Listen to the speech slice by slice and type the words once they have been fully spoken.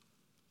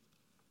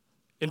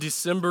In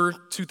December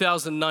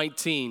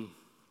 2019,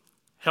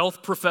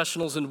 health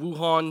professionals in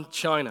Wuhan,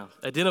 China,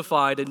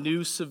 identified a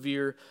new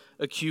severe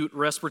acute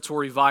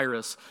respiratory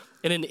virus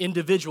in an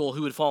individual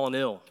who had fallen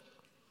ill.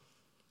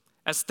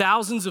 As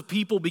thousands of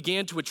people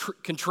began to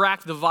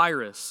contract the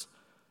virus,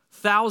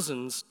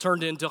 thousands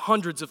turned into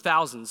hundreds of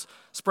thousands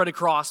spread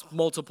across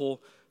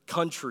multiple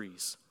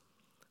countries.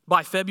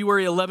 By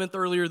February 11th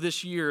earlier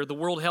this year, the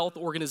World Health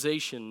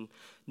Organization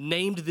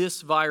named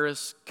this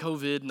virus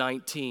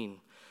COVID-19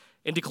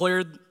 and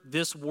declared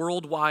this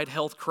worldwide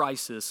health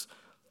crisis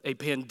a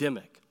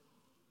pandemic.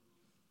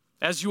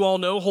 As you all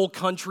know, whole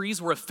countries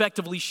were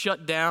effectively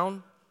shut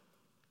down,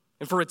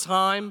 and for a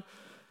time,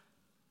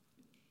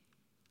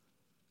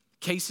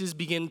 cases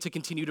begin to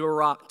continue to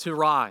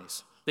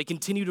rise. They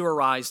continue to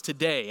arise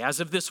today.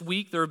 As of this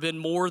week, there have been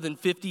more than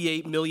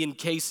 58 million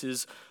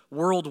cases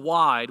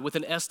worldwide, with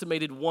an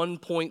estimated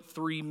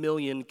 1.3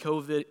 million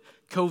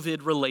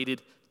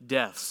COVID-related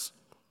deaths.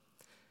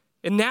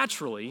 And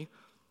naturally,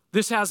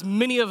 this has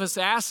many of us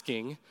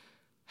asking,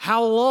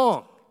 how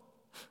long?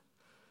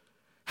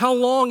 How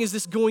long is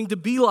this going to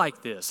be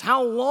like this?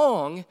 How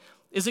long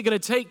is it going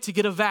to take to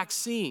get a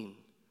vaccine?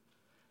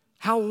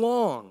 How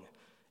long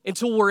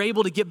until we're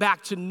able to get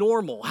back to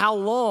normal? How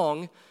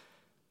long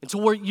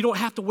until you don't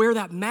have to wear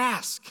that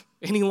mask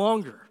any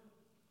longer?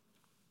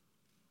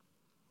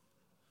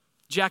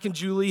 Jack and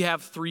Julie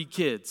have 3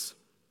 kids.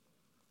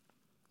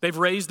 They've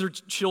raised their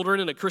children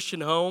in a Christian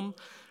home,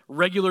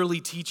 regularly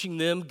teaching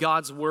them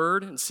God's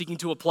word and seeking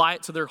to apply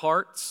it to their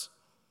hearts.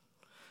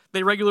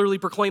 They regularly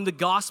proclaim the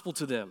gospel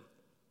to them.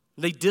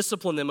 They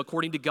discipline them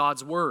according to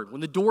God's word.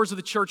 When the doors of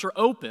the church are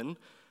open,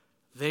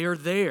 they are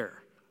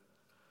there.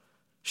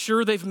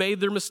 Sure, they've made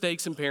their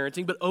mistakes in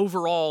parenting, but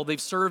overall, they've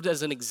served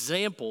as an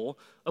example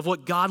of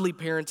what godly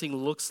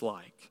parenting looks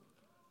like.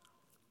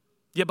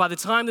 Yet by the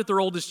time that their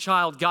oldest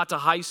child got to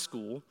high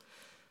school,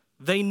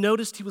 they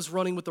noticed he was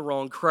running with the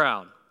wrong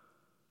crowd.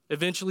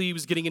 Eventually, he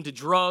was getting into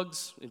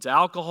drugs, into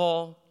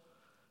alcohol,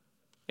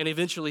 and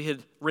eventually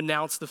had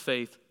renounced the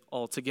faith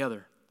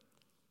altogether.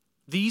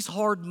 These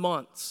hard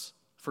months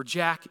for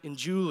Jack and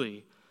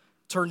Julie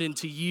turned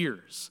into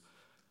years,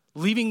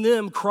 leaving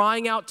them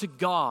crying out to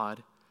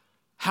God,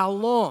 how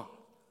long?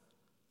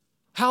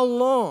 How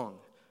long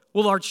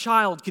will our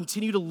child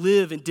continue to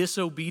live in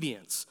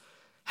disobedience?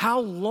 How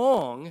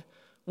long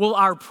will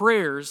our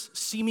prayers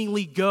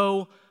seemingly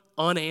go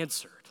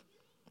unanswered?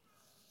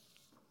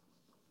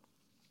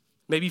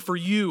 Maybe for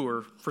you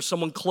or for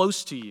someone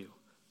close to you,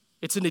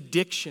 it's an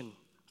addiction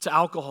to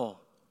alcohol,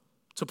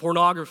 to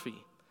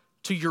pornography,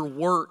 to your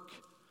work,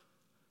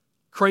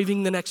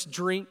 craving the next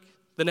drink,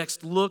 the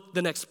next look,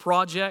 the next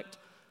project,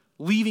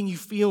 leaving you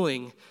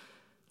feeling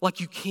like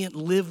you can't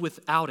live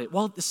without it,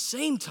 while at the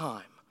same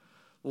time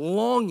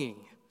longing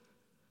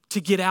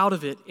to get out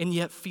of it and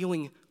yet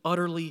feeling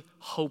utterly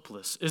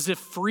hopeless, as if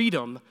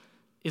freedom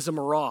is a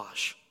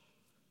mirage.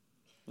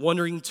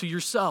 Wondering to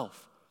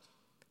yourself,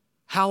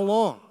 how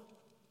long?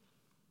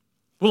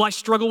 Will I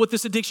struggle with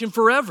this addiction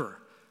forever?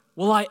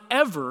 Will I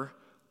ever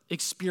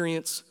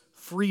experience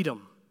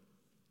freedom?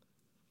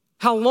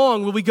 How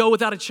long will we go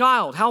without a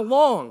child? How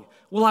long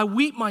will I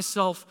weep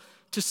myself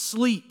to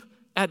sleep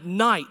at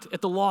night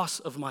at the loss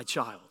of my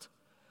child?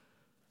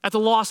 At the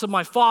loss of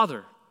my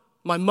father,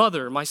 my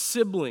mother, my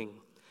sibling?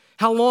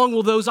 How long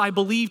will those I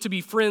believe to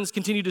be friends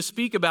continue to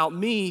speak about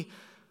me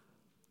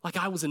like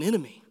I was an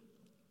enemy?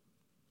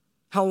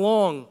 How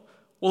long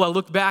will I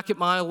look back at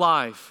my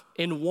life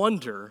and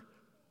wonder,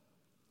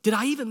 did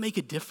I even make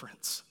a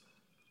difference?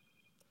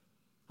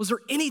 Was there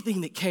anything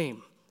that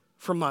came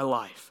from my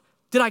life?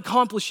 Did I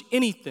accomplish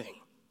anything?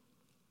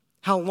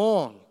 How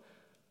long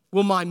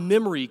will my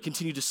memory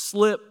continue to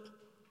slip,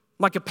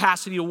 my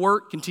capacity to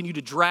work continue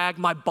to drag,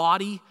 my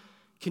body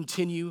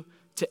continue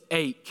to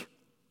ache?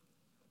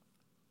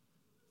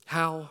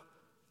 How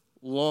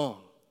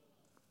long?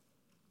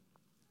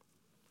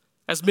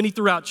 As many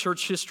throughout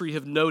church history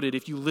have noted,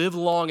 if you live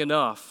long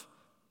enough,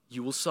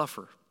 you will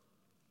suffer.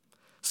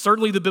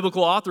 Certainly the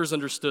biblical authors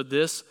understood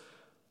this,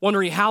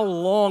 wondering how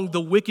long the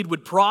wicked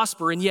would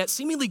prosper and yet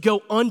seemingly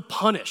go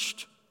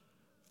unpunished,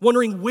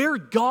 wondering where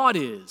God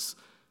is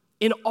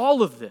in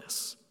all of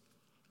this.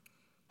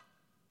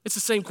 It's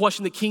the same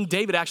question that King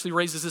David actually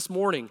raises this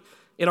morning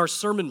in our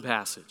sermon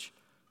passage.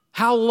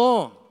 How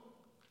long?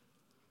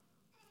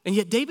 And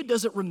yet David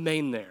doesn't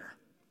remain there.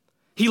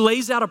 He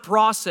lays out a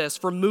process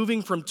for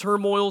moving from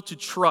turmoil to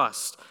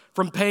trust,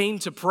 from pain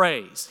to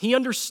praise. He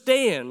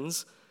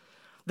understands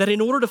that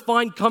in order to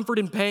find comfort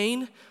in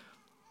pain,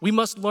 we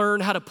must learn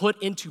how to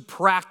put into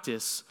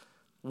practice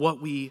what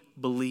we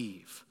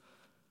believe.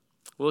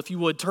 Well, if you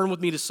would, turn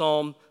with me to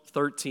Psalm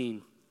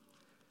 13.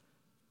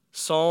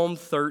 Psalm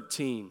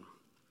 13.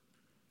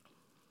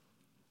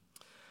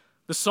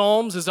 The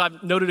Psalms, as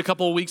I've noted a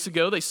couple of weeks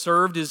ago, they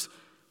served as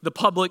the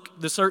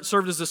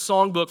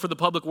songbook for the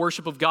public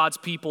worship of God's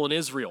people in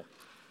Israel.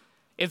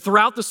 And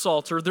throughout the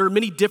Psalter, there are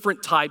many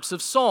different types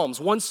of psalms.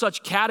 One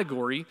such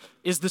category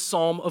is the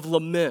Psalm of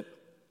Lament,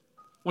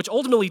 which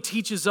ultimately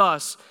teaches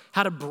us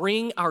how to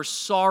bring our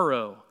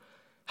sorrow,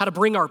 how to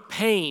bring our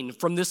pain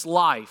from this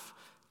life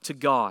to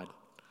God.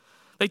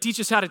 They teach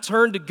us how to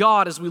turn to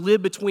God as we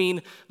live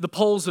between the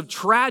poles of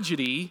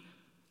tragedy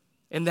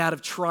and that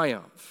of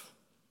triumph.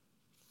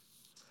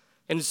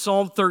 And in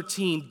Psalm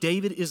 13,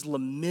 David is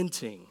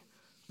lamenting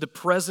the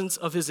presence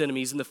of his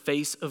enemies in the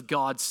face of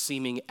God's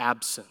seeming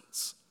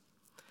absence.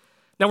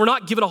 Now, we're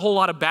not given a whole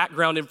lot of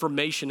background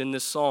information in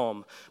this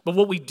psalm, but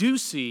what we do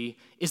see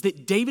is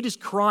that David is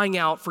crying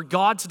out for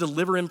God to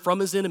deliver him from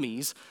his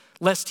enemies,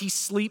 lest he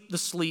sleep the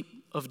sleep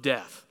of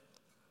death.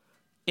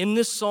 In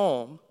this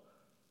psalm,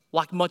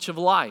 like much of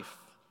life,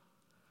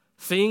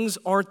 things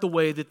aren't the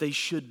way that they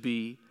should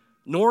be,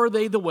 nor are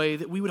they the way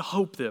that we would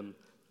hope them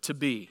to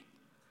be.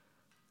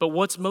 But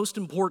what's most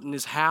important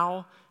is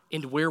how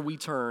and where we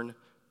turn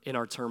in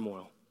our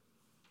turmoil.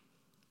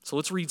 So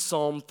let's read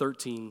Psalm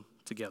 13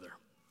 together.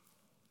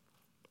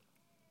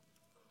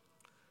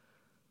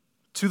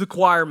 To the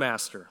choir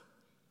master,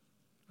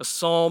 a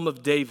psalm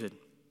of David.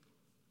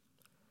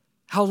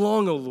 How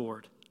long, O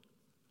Lord,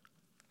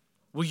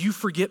 will you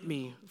forget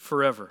me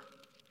forever?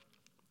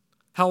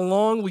 How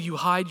long will you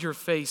hide your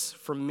face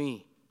from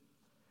me?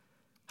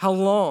 How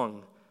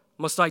long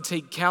must I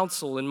take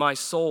counsel in my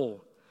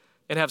soul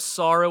and have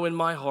sorrow in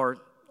my heart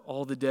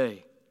all the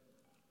day?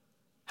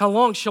 How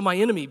long shall my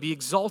enemy be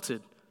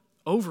exalted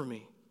over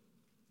me?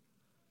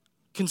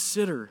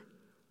 Consider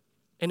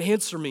and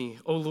answer me,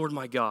 O Lord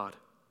my God.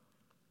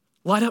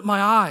 Light up my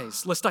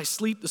eyes, lest I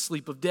sleep the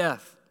sleep of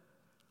death.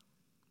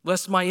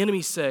 Lest my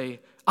enemies say,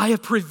 I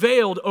have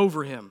prevailed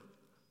over him.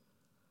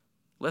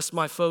 Lest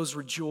my foes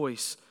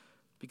rejoice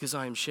because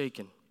I am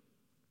shaken.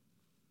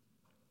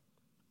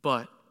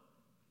 But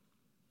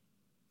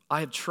I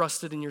have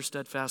trusted in your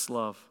steadfast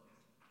love.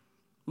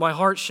 My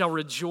heart shall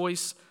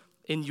rejoice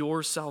in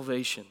your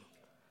salvation.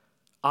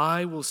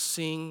 I will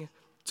sing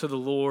to the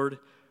Lord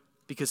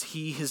because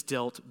he has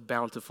dealt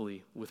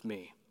bountifully with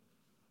me.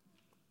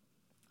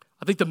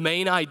 I think the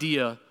main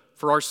idea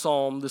for our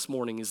psalm this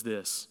morning is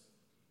this.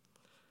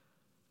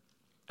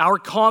 Our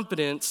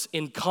confidence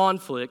in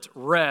conflict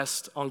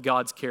rests on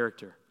God's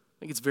character. I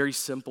think it's very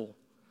simple.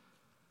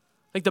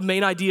 I think the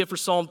main idea for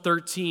Psalm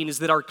 13 is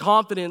that our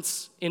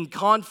confidence in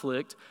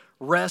conflict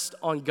rests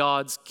on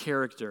God's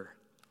character.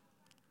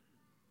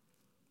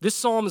 This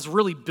psalm is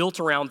really built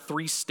around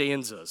 3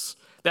 stanzas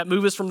that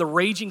move us from the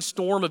raging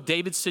storm of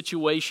David's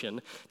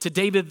situation to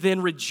David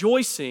then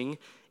rejoicing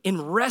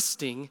and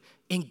resting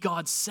in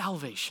God's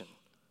salvation.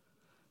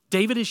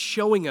 David is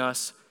showing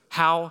us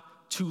how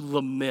to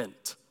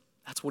lament.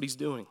 That's what he's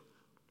doing.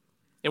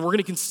 And we're going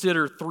to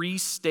consider 3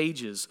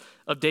 stages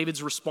of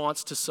David's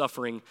response to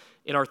suffering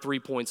in our 3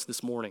 points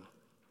this morning.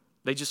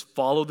 They just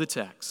follow the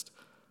text.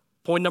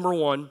 Point number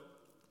 1,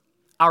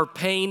 our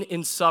pain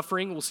in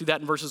suffering. We'll see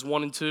that in verses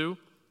 1 and 2.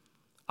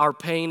 Our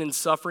pain and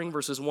suffering,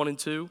 verses 1 and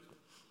 2.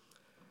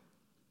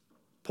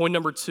 Point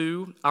number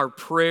 2, our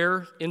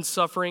prayer in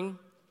suffering,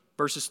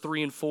 verses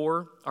 3 and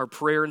 4. Our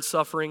prayer in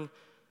suffering.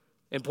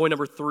 And point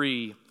number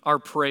 3, our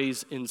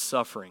praise in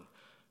suffering.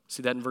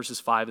 See that in verses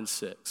 5 and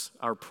 6.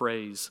 Our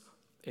praise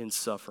in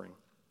suffering.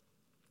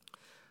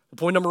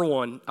 Point number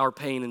 1, our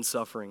pain and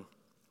suffering.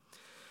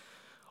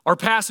 Our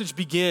passage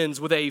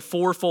begins with a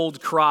 4-fold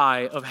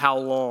cry of how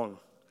long.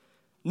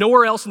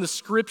 Nowhere else in the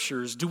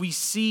scriptures do we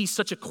see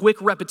such a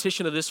quick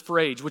repetition of this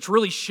phrase, which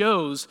really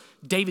shows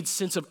David's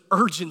sense of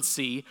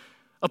urgency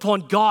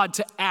upon God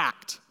to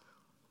act.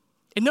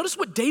 And notice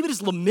what David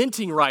is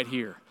lamenting right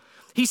here.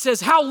 He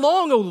says, how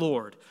long, O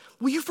Lord,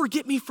 will you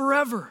forget me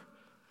forever?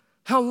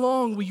 How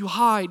long will you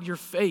hide your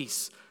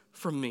face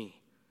from me?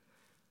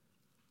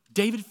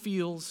 David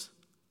feels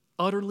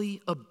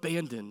utterly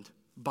abandoned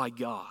by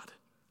God.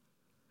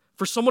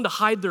 For someone to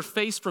hide their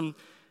face from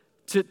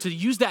To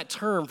use that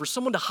term, for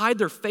someone to hide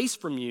their face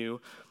from you,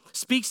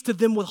 speaks to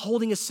them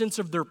withholding a sense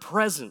of their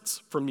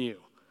presence from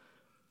you.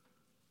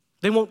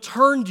 They won't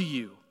turn to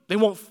you. They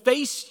won't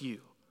face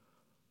you.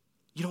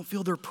 You don't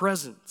feel their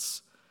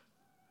presence.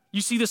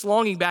 You see this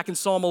longing back in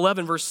Psalm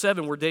 11, verse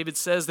 7, where David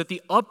says that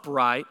the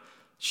upright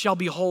shall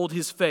behold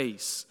his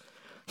face.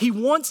 He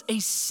wants a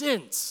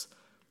sense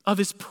of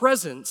his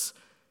presence,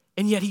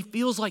 and yet he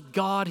feels like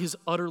God has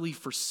utterly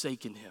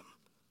forsaken him.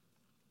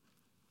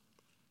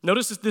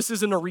 Notice that this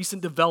isn't a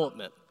recent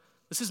development.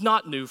 This is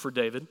not new for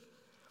David.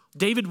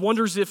 David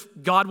wonders if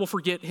God will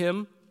forget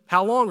him.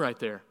 How long right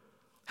there?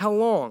 How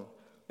long?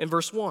 In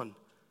verse 1.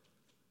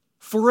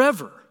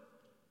 Forever.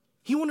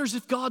 He wonders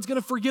if God's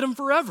going to forget him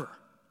forever.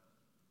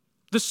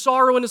 The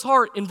sorrow in his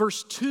heart in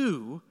verse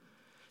 2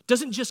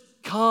 doesn't just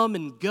come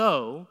and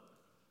go.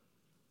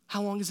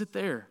 How long is it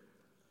there?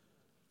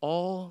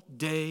 All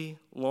day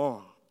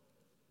long.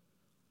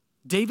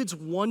 David's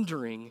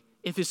wondering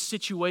if his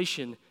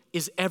situation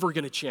is ever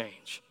going to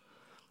change.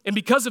 And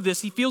because of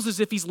this, he feels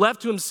as if he's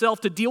left to himself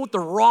to deal with the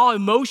raw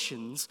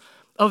emotions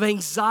of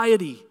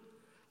anxiety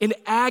and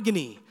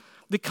agony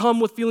that come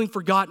with feeling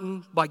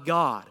forgotten by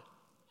God.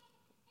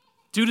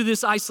 Due to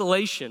this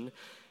isolation,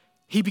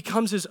 he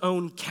becomes his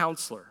own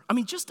counselor. I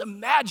mean, just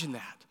imagine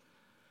that.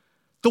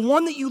 The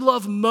one that you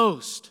love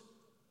most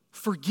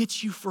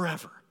forgets you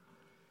forever.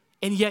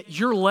 And yet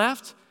you're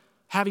left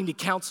having to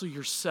counsel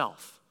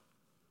yourself.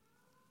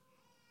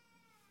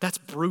 That's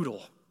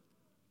brutal.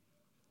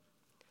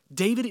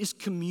 David is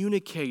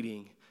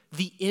communicating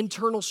the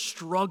internal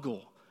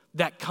struggle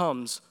that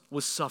comes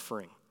with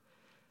suffering.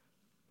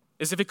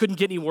 As if it couldn't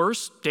get any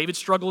worse, David's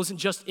struggle isn't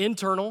just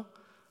internal,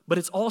 but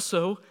it's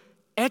also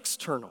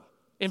external.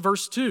 In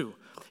verse 2,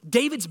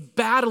 David's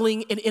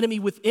battling an enemy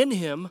within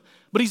him,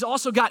 but he's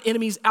also got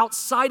enemies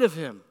outside of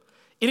him.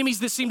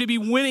 Enemies that seem to be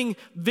winning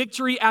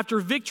victory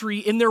after victory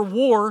in their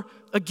war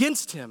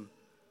against him.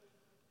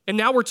 And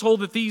now we're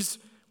told that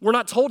we're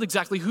not told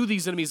exactly who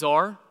these enemies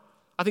are.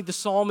 I think the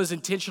psalm is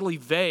intentionally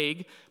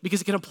vague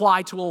because it can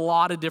apply to a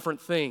lot of different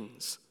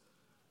things.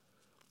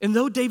 And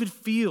though David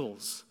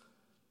feels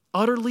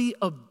utterly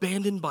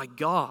abandoned by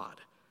God,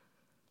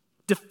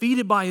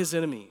 defeated by his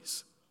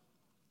enemies,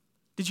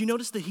 did you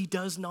notice that he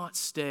does not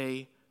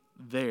stay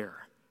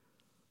there?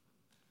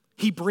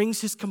 He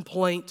brings his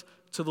complaint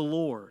to the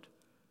Lord.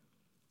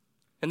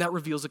 And that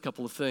reveals a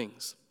couple of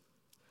things.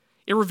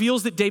 It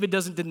reveals that David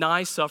doesn't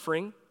deny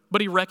suffering,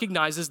 but he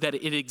recognizes that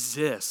it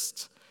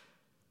exists.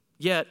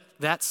 Yet,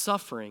 that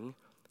suffering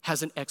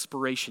has an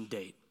expiration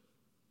date.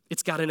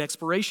 It's got an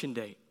expiration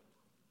date.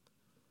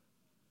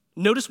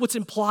 Notice what's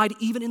implied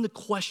even in the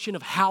question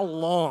of how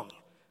long.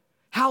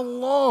 How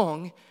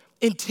long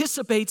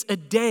anticipates a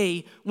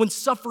day when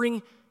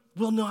suffering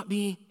will not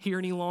be here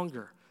any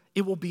longer.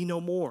 It will be no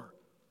more.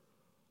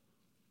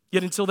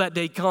 Yet until that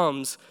day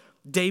comes,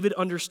 David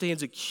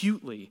understands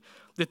acutely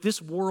that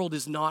this world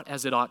is not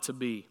as it ought to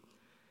be.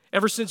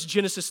 Ever since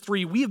Genesis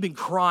 3, we have been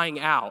crying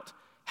out,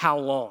 how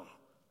long?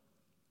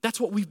 That's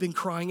what we've been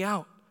crying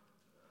out.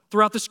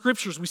 Throughout the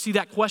scriptures, we see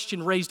that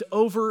question raised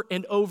over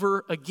and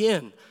over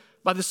again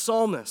by the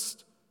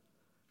psalmist,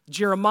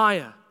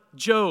 Jeremiah,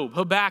 Job,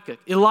 Habakkuk,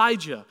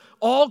 Elijah,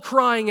 all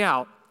crying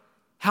out,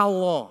 how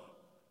long?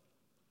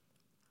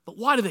 But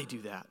why do they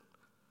do that?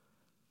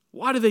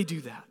 Why do they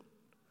do that?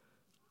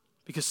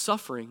 Because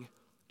suffering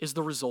is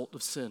the result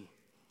of sin.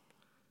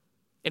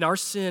 And our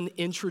sin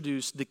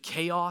introduced the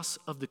chaos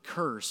of the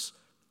curse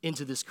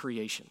into this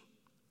creation.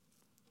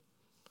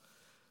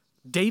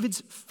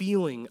 David's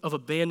feeling of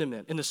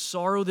abandonment and the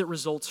sorrow that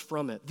results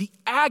from it, the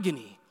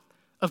agony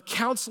of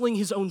counseling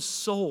his own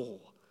soul,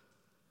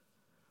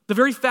 the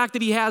very fact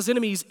that he has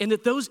enemies and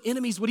that those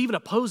enemies would even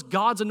oppose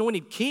God's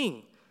anointed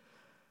king,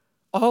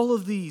 all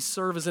of these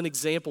serve as an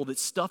example that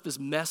stuff is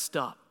messed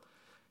up,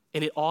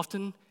 and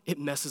it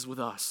messes with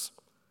us.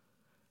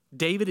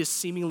 David is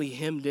seemingly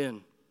hemmed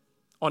in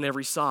on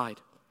every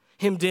side.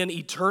 Hemmed in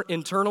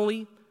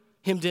internally,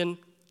 hemmed in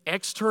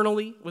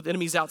externally with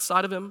enemies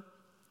outside of him.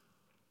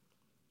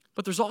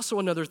 But there's also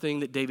another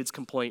thing that David's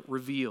complaint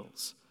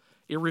reveals.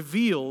 It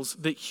reveals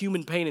that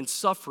human pain and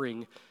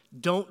suffering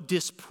don't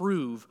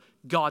disprove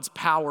God's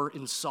power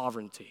and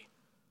sovereignty.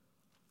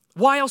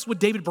 Why else would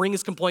David bring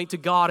his complaint to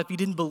God if he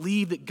didn't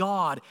believe that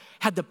God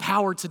had the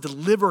power to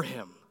deliver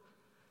him?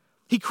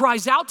 He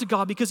cries out to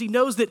God because he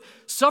knows that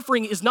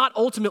suffering is not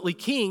ultimately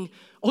king.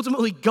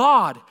 Ultimately,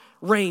 God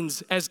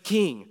reigns as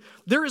king.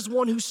 There is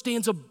one who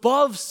stands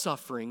above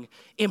suffering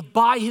and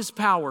by his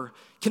power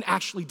can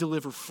actually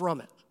deliver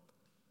from it.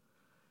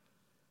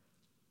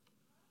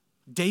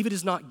 David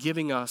is not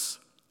giving us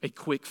a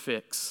quick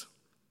fix.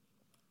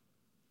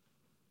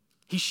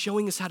 He's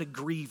showing us how to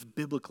grieve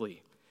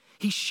biblically.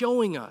 He's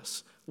showing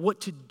us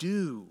what to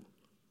do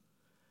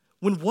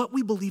when what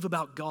we believe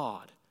about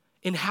God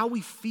and how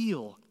we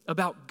feel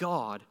about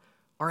God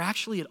are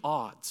actually at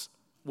odds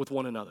with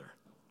one another.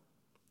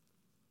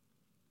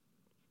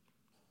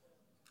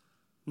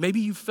 Maybe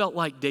you felt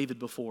like David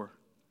before.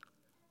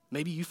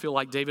 Maybe you feel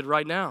like David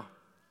right now.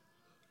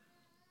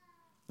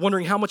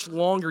 Wondering how much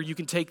longer you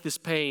can take this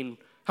pain,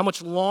 how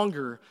much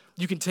longer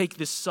you can take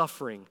this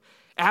suffering.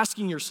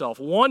 Asking yourself,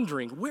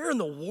 wondering, where in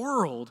the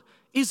world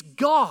is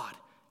God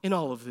in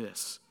all of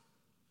this?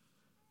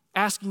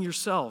 Asking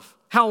yourself,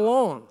 how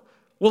long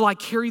will I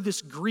carry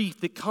this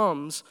grief that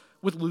comes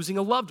with losing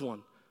a loved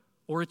one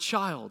or a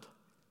child?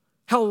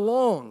 How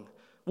long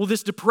will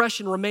this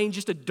depression remain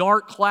just a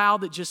dark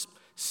cloud that just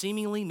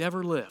seemingly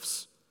never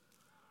lifts?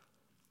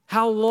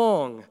 How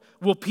long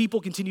will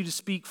people continue to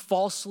speak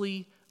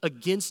falsely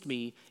against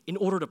me in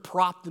order to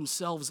prop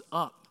themselves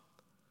up?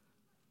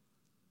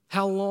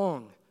 How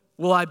long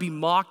will I be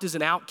mocked as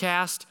an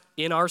outcast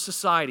in our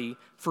society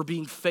for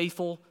being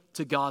faithful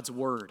to God's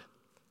word?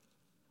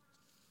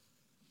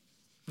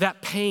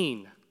 That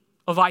pain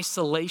of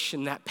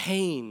isolation, that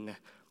pain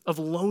of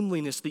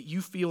loneliness that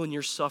you feel in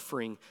your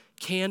suffering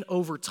can,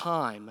 over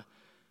time,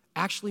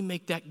 actually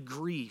make that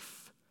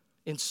grief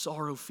and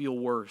sorrow feel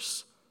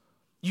worse.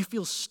 You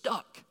feel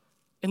stuck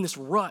in this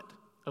rut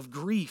of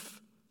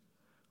grief.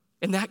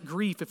 And that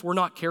grief, if we're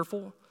not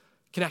careful,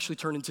 can actually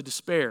turn into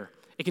despair.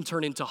 It can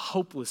turn into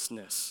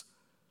hopelessness.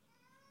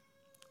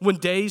 When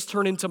days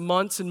turn into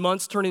months and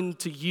months turn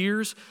into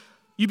years,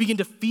 you begin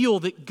to feel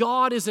that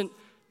God isn't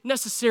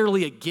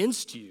necessarily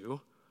against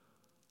you,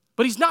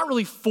 but he's not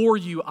really for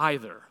you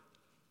either.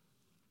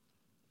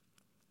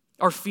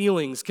 Our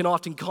feelings can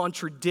often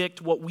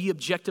contradict what we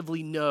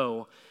objectively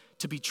know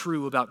to be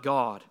true about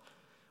God.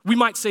 We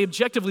might say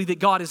objectively that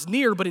God is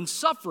near, but in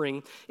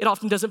suffering, it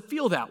often doesn't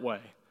feel that way.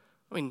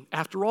 I mean,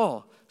 after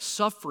all,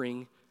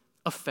 suffering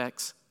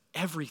affects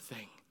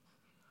everything.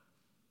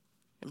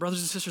 And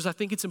brothers and sisters, I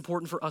think it's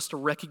important for us to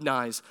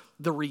recognize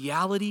the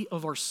reality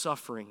of our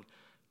suffering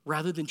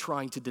rather than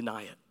trying to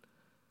deny it.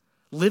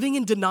 Living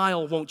in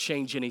denial won't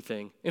change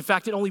anything. In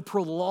fact, it only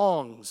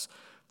prolongs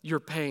your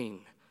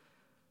pain.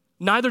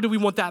 Neither do we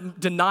want that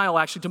denial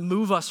actually to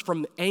move us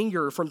from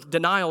anger, from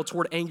denial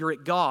toward anger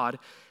at God,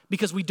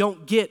 because we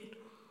don't get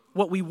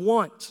what we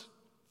want,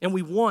 and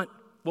we want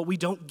what we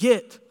don't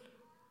get.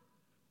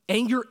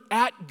 Anger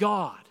at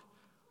God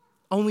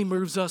only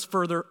moves us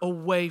further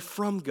away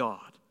from God.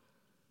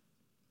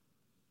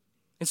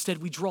 Instead,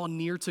 we draw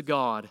near to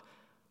God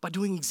by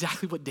doing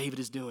exactly what David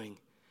is doing.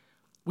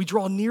 We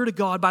draw near to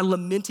God by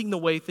lamenting the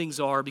way things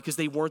are because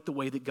they weren't the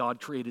way that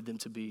God created them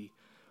to be.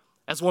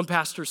 As one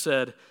pastor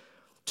said,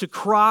 to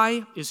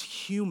cry is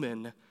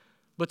human,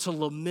 but to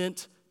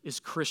lament is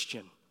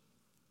Christian.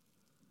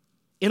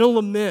 In a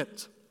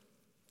lament,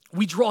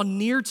 we draw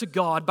near to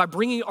God by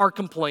bringing our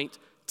complaint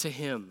to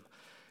Him.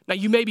 Now,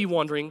 you may be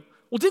wondering,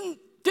 well, didn't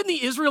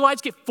the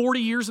Israelites get 40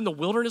 years in the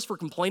wilderness for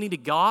complaining to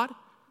God?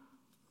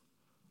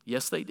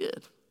 Yes, they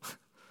did.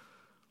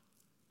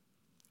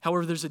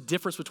 However, there's a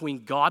difference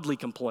between godly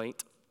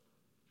complaint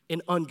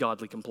and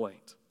ungodly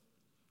complaint.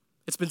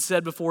 It's been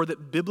said before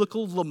that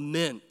biblical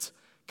lament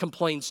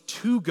complains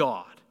to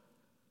God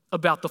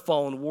about the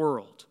fallen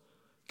world,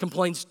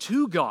 complains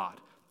to God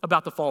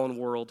about the fallen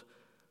world,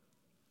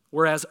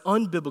 whereas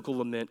unbiblical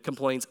lament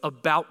complains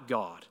about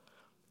God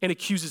and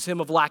accuses Him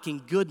of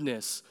lacking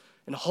goodness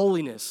and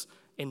holiness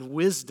and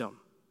wisdom.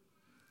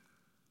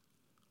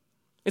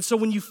 And so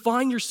when you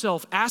find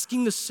yourself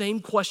asking the same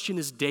question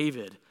as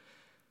David,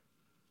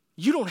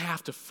 you don't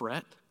have to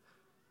fret.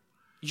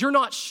 You're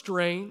not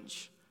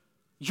strange.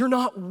 You're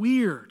not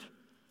weird.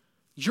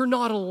 You're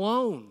not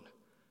alone.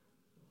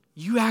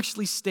 You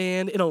actually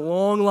stand in a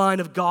long line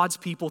of God's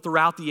people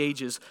throughout the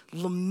ages,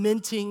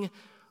 lamenting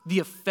the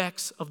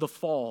effects of the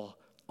fall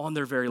on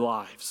their very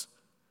lives.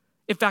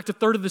 In fact, a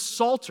third of the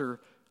Psalter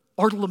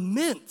are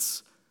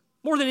laments,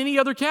 more than any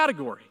other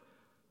category.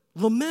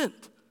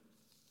 Lament.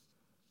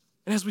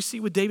 And as we see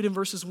with David in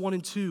verses 1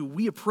 and 2,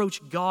 we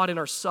approach God in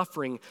our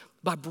suffering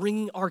by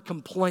bringing our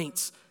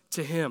complaints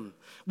to Him.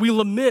 We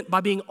lament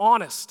by being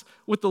honest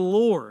with the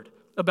Lord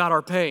about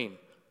our pain.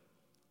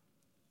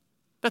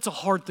 That's a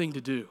hard thing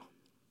to do.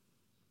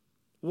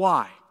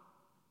 Why?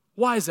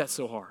 Why is that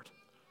so hard?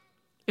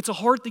 It's a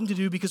hard thing to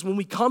do because when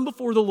we come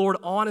before the Lord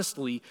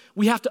honestly,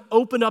 we have to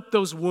open up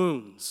those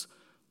wounds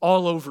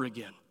all over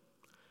again.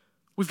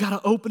 We've got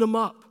to open them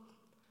up.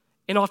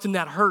 And often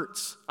that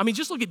hurts. I mean,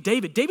 just look at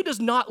David. David does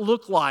not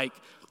look like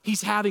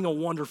he's having a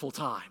wonderful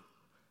time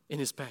in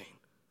his pain.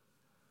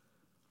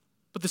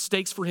 But the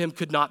stakes for him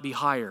could not be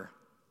higher.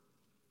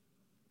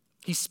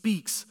 He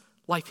speaks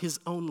like his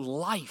own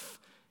life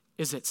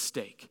is at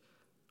stake.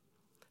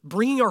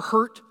 Bringing our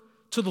hurt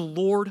to the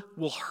Lord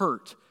will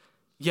hurt,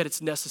 yet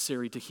it's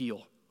necessary to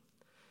heal.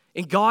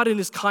 And God in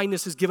His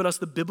kindness has given us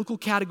the biblical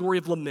category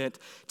of lament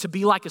to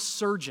be like a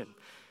surgeon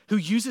who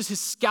uses his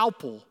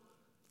scalpel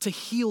to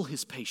heal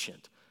his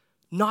patient,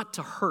 not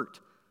to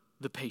hurt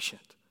the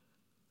patient.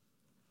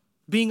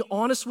 Being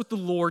honest with the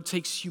Lord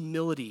takes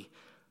humility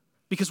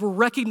because we're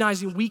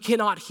recognizing we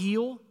cannot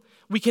heal,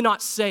 we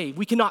cannot save,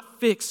 we cannot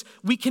fix,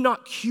 we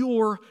cannot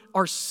cure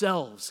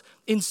ourselves.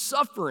 In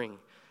suffering,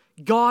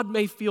 God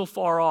may feel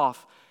far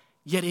off,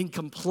 yet in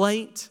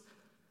complaint,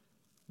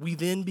 we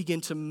then begin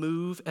to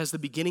move as the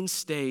beginning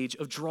stage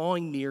of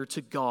drawing near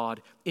to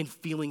God and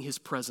feeling His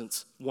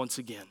presence once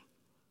again.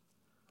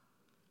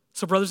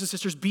 So brothers and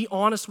sisters, be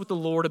honest with the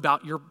Lord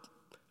about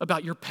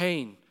your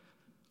pain.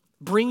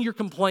 Bring your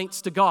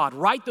complaints to God.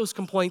 Write those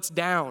complaints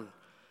down.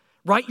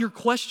 Write your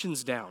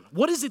questions down.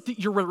 What is it that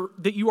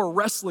you are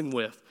wrestling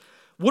with?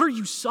 What are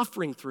you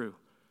suffering through?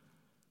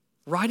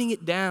 Writing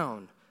it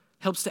down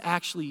helps to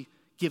actually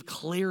give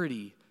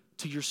clarity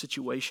to your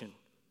situation.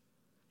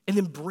 And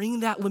then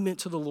bring that lament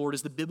to the Lord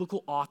as the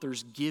biblical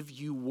authors give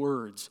you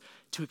words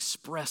to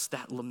express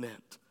that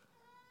lament.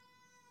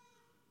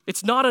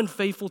 It's not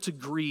unfaithful to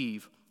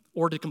grieve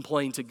or to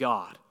complain to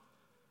God.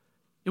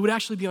 It would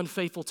actually be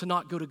unfaithful to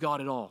not go to God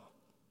at all.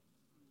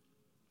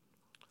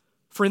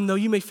 Friend, though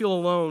you may feel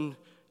alone,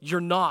 you're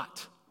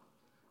not,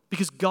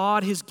 because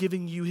God has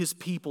given you His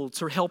people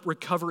to help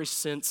recover a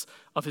sense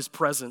of His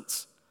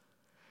presence.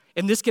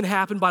 And this can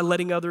happen by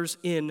letting others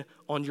in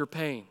on your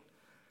pain.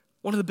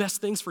 One of the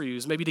best things for you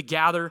is maybe to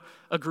gather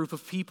a group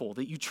of people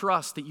that you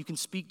trust, that you can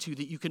speak to,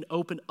 that you can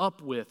open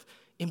up with,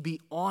 and be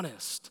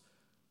honest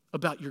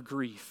about your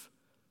grief,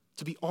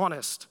 to be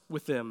honest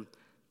with them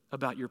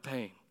about your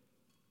pain.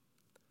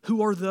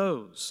 Who are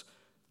those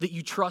that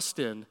you trust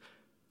in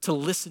to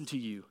listen to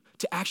you,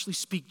 to actually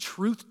speak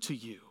truth to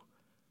you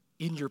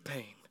in your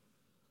pain?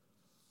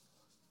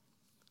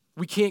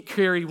 We can't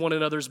carry one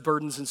another's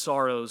burdens and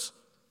sorrows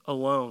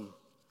alone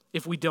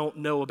if we don't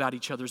know about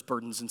each other's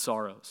burdens and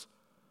sorrows,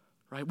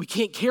 right? We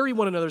can't carry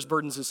one another's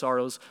burdens and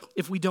sorrows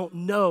if we don't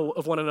know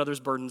of one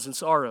another's burdens and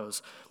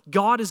sorrows.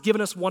 God has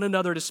given us one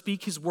another to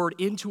speak his word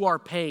into our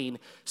pain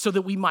so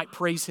that we might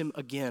praise him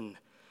again.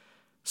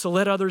 So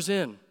let others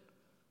in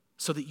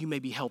so that you may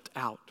be helped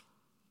out.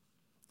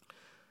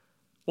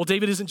 Well,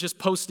 David isn't just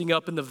posting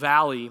up in the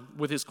valley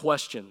with his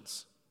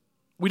questions.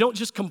 We don't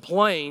just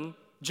complain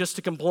just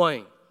to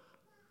complain.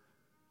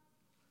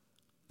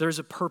 There's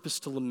a purpose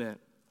to lament.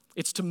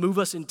 It's to move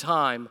us in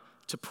time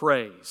to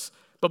praise.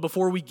 But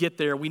before we get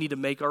there, we need to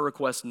make our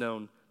request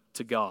known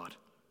to God.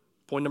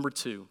 Point number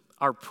 2,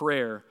 our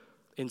prayer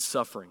in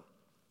suffering.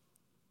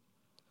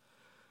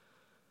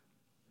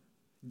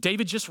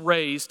 David just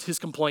raised his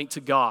complaint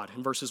to God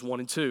in verses 1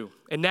 and 2.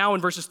 And now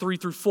in verses 3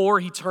 through 4,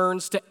 he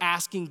turns to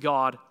asking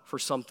God for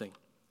something.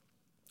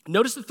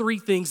 Notice the 3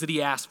 things that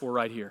he asked for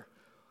right here.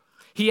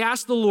 He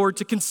asked the Lord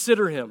to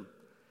consider him,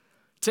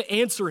 to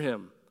answer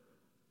him,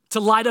 to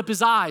light up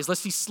his eyes,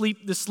 lest he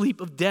sleep the sleep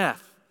of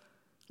death,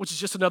 which is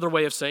just another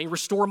way of saying,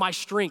 restore my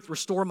strength,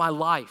 restore my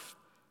life.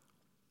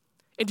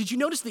 And did you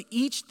notice that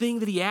each thing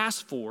that he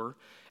asked for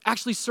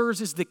actually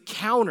serves as the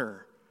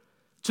counter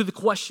to the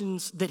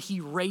questions that he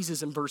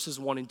raises in verses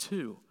 1 and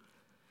 2?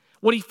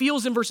 What he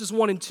feels in verses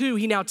 1 and 2,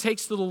 he now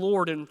takes to the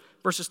Lord in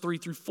verses 3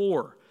 through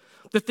 4.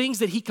 The things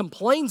that he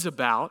complains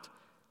about,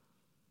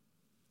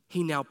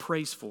 he now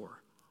prays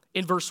for.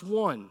 In verse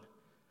 1,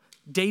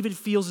 David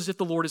feels as if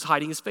the Lord is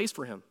hiding his face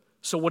from him.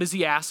 So what does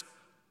he ask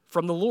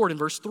from the Lord in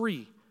verse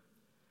 3?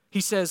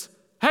 He says,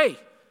 hey,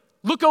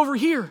 look over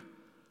here.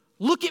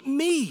 Look at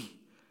me.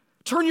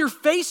 Turn your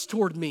face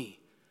toward me.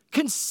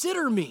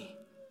 Consider me.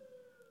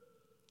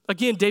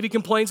 Again, David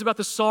complains about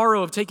the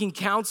sorrow of taking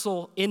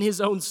counsel in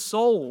his own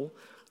soul,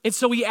 and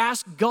so he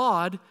asks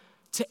God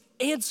to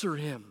answer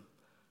him.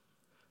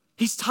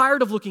 He's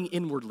tired of looking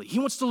inwardly. He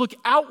wants to look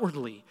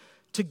outwardly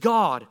to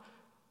God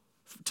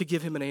to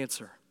give him an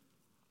answer.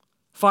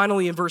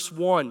 Finally, in verse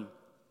 1,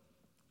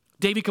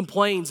 David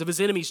complains of his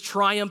enemies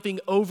triumphing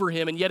over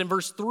him, and yet in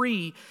verse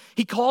 3,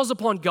 he calls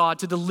upon God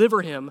to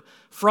deliver him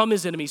from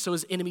his enemies so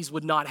his enemies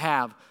would not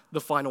have the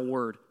final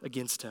word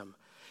against him.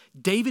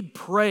 David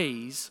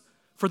prays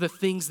for the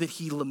things that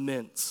he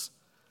laments.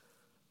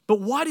 But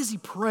why does he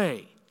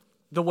pray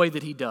the way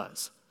that he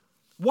does?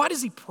 Why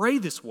does he pray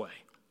this way?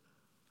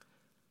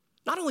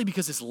 Not only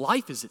because his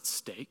life is at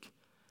stake,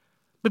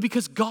 but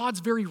because God's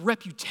very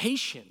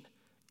reputation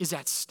is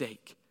at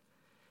stake.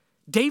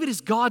 David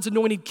is God's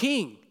anointed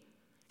king.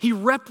 He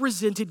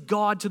represented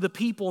God to the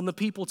people and the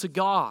people to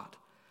God.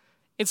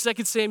 In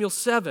 2 Samuel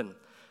 7,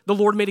 the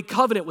Lord made a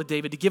covenant with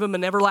David to give him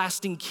an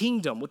everlasting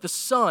kingdom with the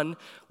son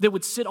that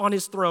would sit on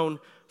his throne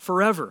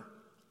forever.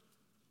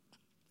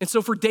 And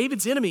so for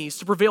David's enemies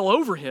to prevail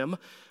over him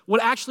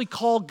would actually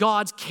call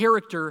God's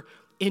character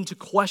into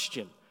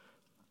question.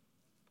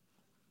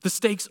 The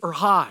stakes are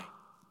high.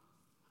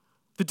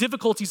 The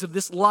difficulties of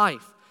this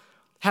life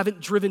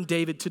haven't driven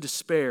David to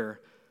despair,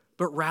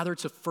 but rather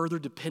to further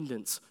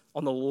dependence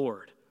on the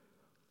Lord.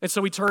 And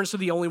so he turns to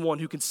the only one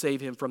who can save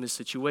him from his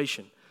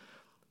situation.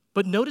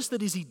 But notice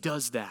that as he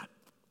does that,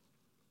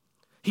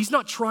 he's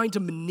not trying to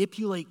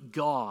manipulate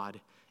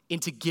God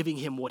into giving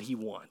him what he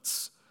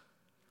wants,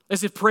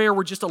 as if prayer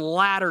were just a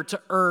ladder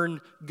to earn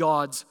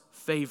God's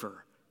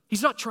favor.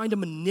 He's not trying to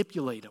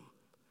manipulate him.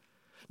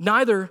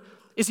 Neither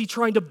is he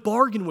trying to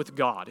bargain with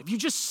God. If you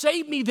just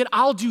save me, then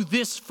I'll do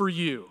this for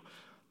you,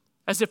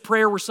 as if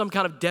prayer were some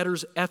kind of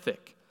debtor's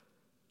ethic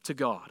to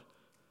God.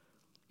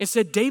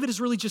 Instead, David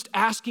is really just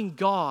asking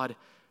God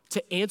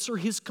to answer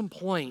his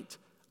complaint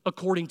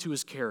according to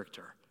his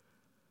character.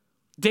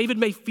 David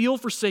may feel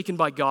forsaken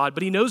by God,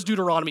 but he knows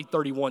Deuteronomy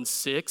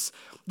 31:6,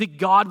 that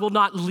God will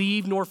not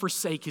leave nor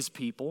forsake his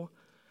people.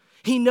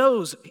 He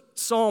knows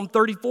Psalm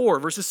 34,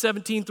 verses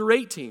 17 through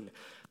 18,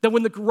 that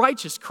when the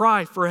righteous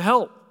cry for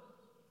help,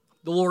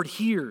 the Lord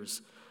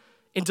hears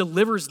and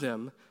delivers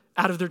them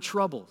out of their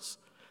troubles.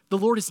 The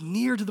Lord is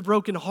near to the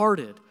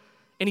brokenhearted,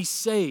 and he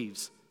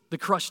saves the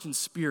crushed in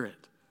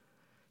spirit.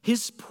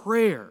 His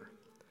prayer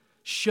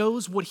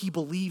shows what he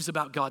believes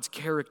about God's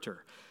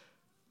character.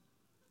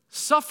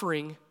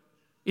 Suffering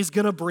is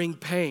going to bring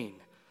pain,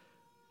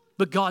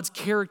 but God's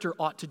character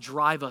ought to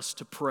drive us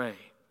to pray.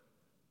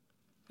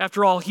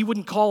 After all, he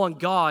wouldn't call on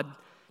God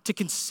to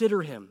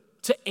consider him,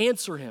 to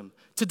answer him,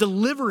 to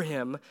deliver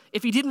him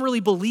if he didn't really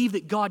believe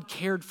that God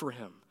cared for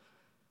him,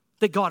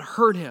 that God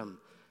heard him,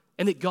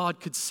 and that God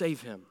could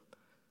save him.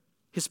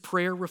 His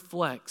prayer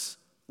reflects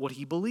what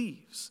he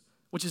believes,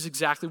 which is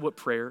exactly what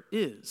prayer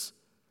is.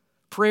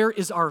 Prayer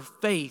is our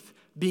faith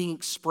being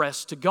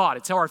expressed to God.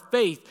 It's how our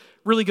faith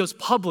really goes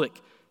public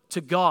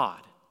to God.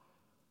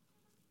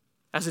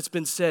 As it's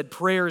been said,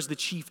 prayer is the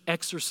chief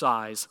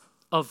exercise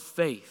of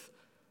faith.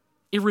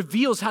 It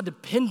reveals how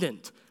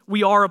dependent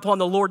we are upon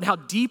the Lord and how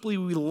deeply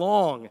we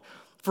long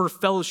for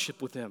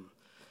fellowship with him.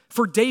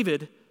 For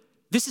David,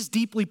 this is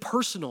deeply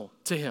personal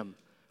to him.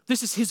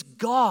 This is his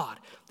God.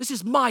 This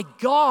is my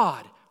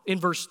God in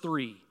verse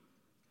 3.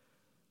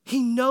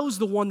 He knows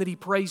the one that he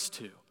prays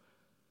to,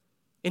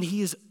 and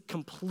he is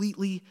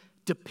completely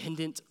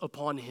dependent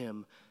upon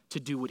him to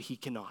do what he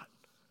cannot.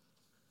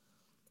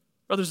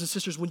 Brothers and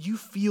sisters, when you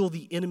feel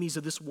the enemies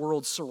of this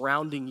world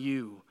surrounding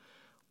you,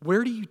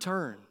 where do you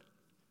turn?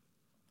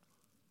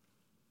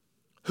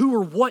 Who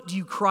or what do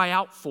you cry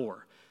out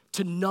for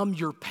to numb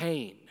your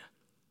pain?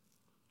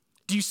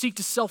 Do you seek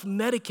to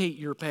self-medicate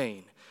your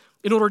pain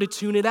in order to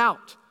tune it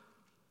out?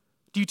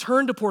 Do you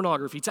turn to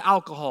pornography, to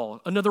alcohol,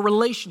 another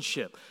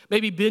relationship,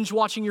 maybe binge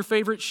watching your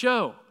favorite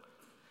show?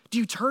 Do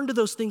you turn to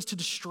those things to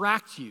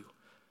distract you?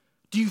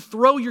 Do you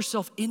throw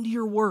yourself into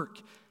your work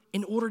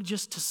in order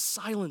just to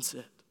silence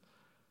it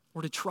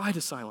or to try to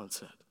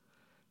silence it?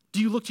 Do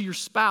you look to your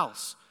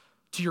spouse,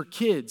 to your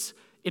kids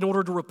in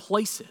order to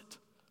replace it?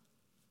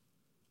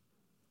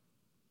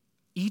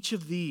 Each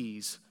of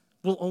these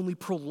will only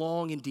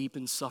prolong and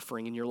deepen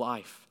suffering in your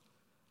life.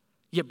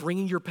 Yet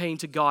bringing your pain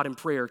to God in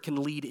prayer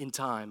can lead in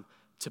time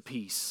to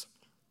peace.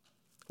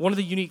 One of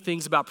the unique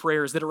things about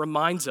prayer is that it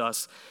reminds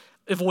us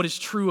of what is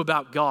true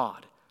about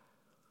God.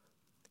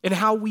 And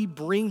how we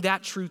bring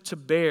that truth to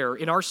bear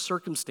in our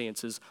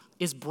circumstances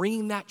is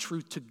bringing that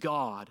truth to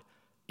God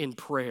in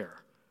prayer.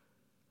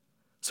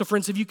 So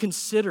friends, have you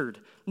considered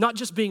not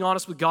just being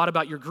honest with God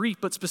about your grief,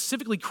 but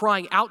specifically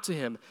crying out to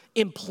Him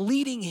and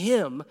pleading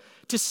Him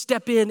to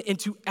step in and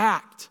to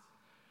act?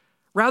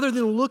 Rather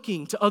than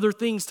looking to other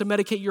things to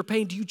medicate your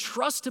pain, do you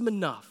trust Him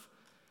enough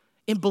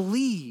and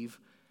believe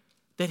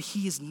that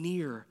He is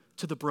near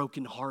to the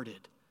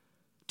brokenhearted?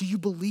 Do you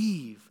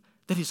believe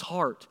that His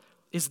heart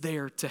is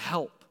there to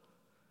help?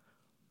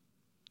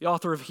 The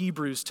author of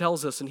Hebrews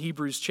tells us in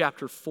Hebrews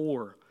chapter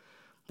 4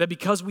 that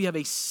because we have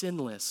a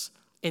sinless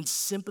and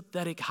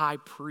sympathetic high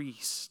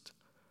priest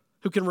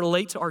who can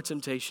relate to our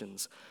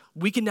temptations,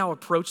 we can now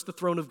approach the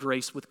throne of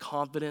grace with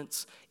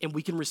confidence and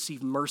we can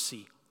receive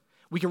mercy.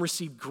 We can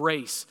receive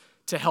grace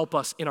to help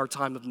us in our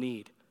time of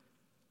need.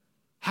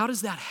 How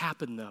does that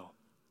happen, though?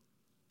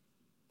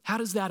 How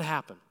does that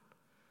happen?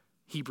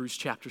 Hebrews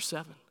chapter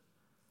 7.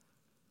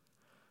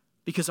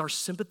 Because our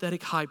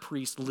sympathetic high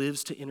priest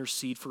lives to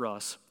intercede for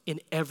us in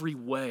every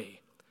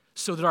way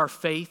so that our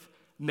faith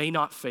may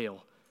not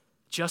fail.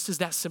 Just as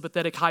that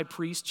sympathetic high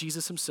priest,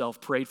 Jesus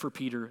himself, prayed for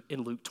Peter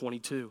in Luke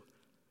 22.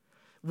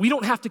 We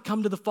don't have to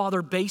come to the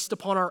Father based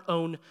upon our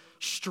own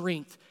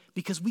strength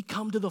because we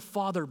come to the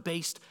Father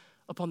based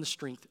upon the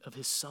strength of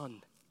His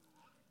Son.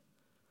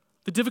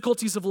 The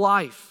difficulties of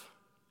life,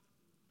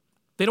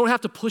 they don't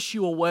have to push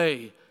you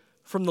away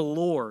from the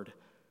Lord,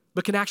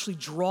 but can actually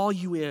draw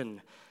you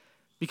in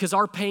because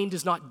our pain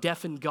does not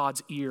deafen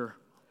God's ear,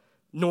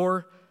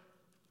 nor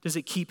does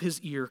it keep His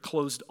ear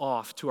closed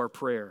off to our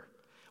prayer.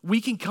 We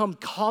can come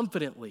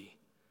confidently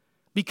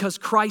because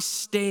Christ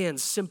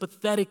stands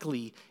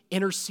sympathetically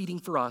interceding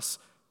for us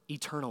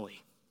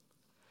eternally.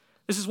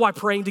 This is why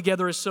praying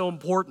together is so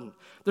important.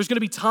 There's going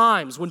to be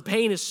times when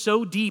pain is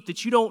so deep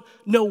that you don't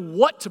know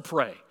what to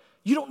pray.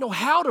 You don't know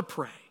how to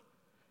pray.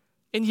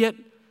 And yet,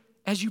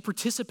 as you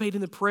participate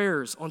in the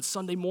prayers on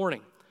Sunday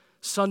morning,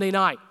 Sunday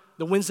night,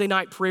 the Wednesday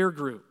night prayer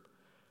group,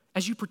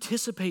 as you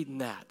participate in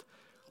that,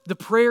 the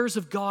prayers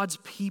of God's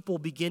people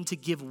begin to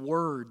give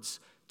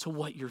words to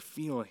what you're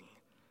feeling.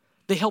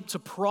 They help to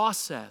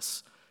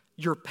process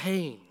your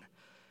pain.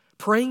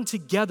 Praying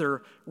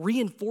together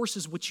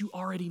reinforces what you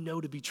already know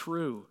to be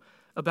true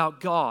about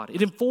God.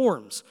 It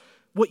informs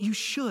what you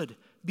should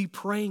be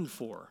praying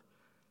for.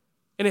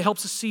 And it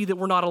helps us see that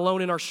we're not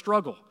alone in our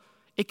struggle.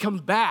 It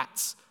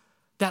combats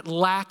that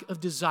lack of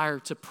desire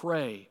to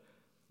pray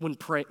when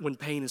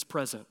pain is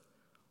present.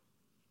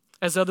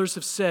 As others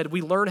have said,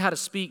 we learn how to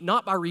speak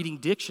not by reading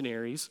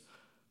dictionaries,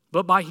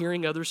 but by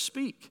hearing others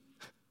speak.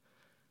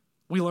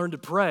 We learn to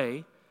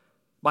pray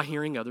by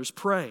hearing others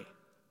pray.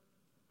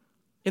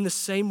 In the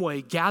same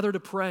way, gather to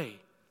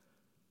pray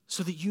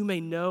so that you may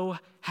know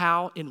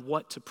how and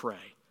what to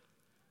pray.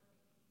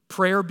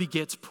 Prayer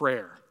begets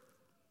prayer.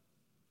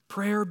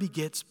 Prayer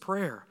begets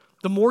prayer.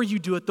 The more you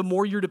do it, the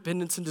more your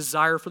dependence and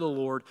desire for the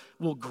Lord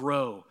will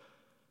grow.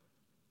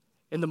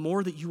 And the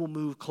more that you will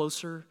move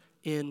closer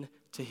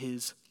into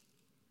His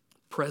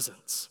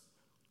presence.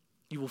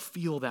 You will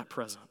feel that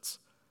presence.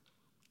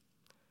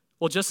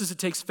 Well, just as it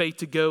takes faith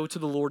to go to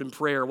the Lord in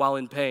prayer while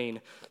in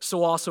pain,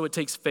 so also it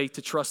takes faith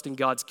to trust in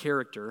God's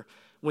character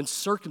when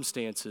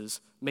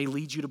circumstances may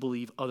lead you to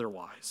believe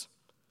otherwise.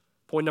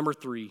 Point number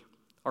 3,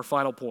 our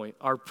final point,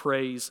 our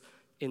praise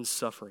in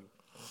suffering.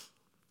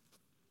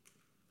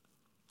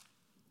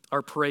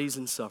 Our praise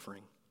in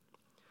suffering.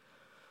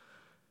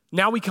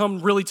 Now we come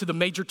really to the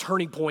major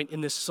turning point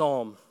in this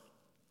psalm.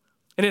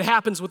 And it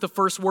happens with the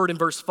first word in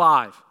verse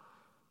 5.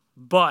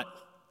 But.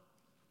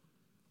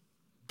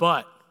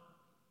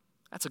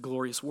 That's a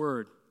glorious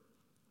word.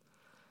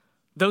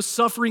 Though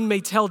suffering may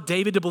tell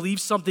David to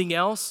believe something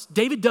else,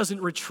 David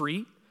doesn't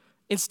retreat.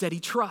 Instead, he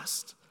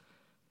trusts.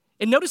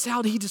 And notice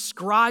how he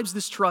describes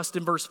this trust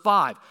in verse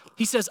 5.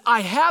 He says, I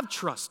have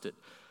trusted.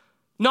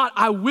 Not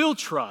I will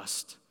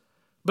trust,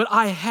 but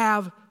I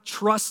have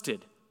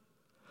trusted.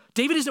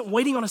 David isn't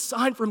waiting on a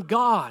sign from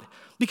God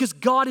because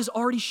God has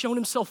already shown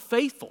Himself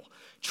faithful.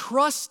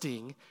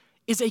 Trusting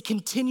is a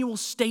continual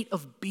state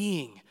of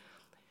being.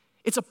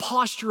 It's a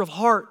posture of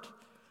heart.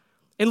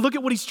 And look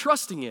at what he's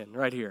trusting in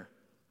right here.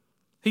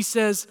 He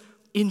says,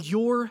 in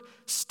your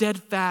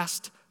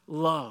steadfast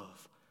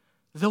love,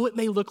 though it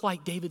may look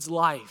like David's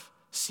life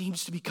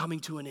seems to be coming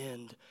to an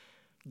end,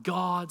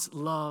 God's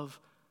love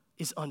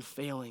is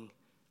unfailing.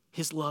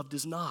 His love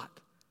does not.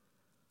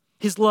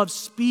 His love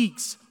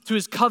speaks to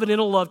his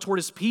covenantal love toward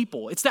his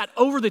people. It's that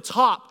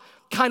over-the-top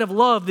kind of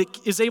love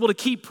that is able to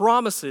keep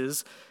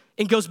promises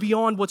and goes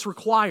beyond what's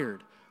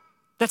required.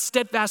 That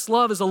steadfast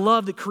love is a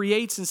love that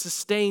creates and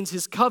sustains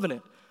his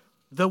covenant,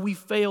 though we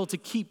fail to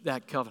keep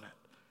that covenant.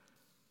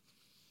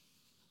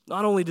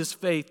 Not only does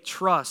faith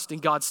trust in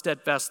God's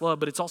steadfast love,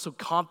 but it's also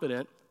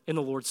confident in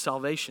the Lord's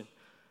salvation.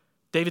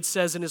 David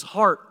says in his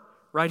heart,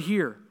 right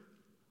here,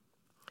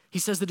 he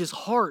says that his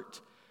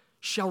heart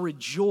shall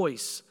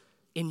rejoice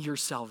in your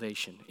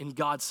salvation, in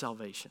God's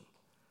salvation.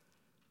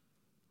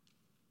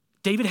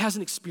 David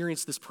hasn't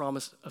experienced this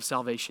promise of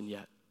salvation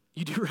yet.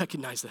 You do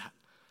recognize that.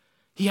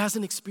 He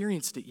hasn't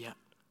experienced it yet.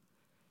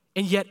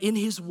 And yet in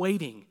his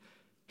waiting,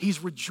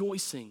 he's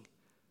rejoicing.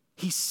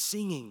 He's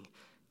singing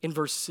in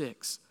verse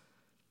 6.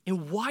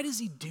 And why does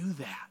he do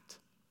that?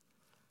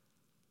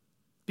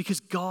 Because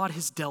God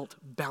has dealt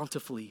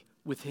bountifully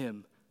with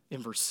him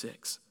in verse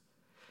 6.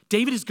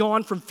 David has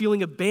gone from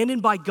feeling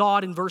abandoned by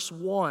God in verse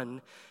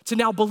 1 to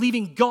now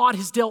believing God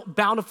has dealt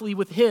bountifully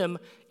with him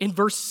in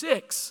verse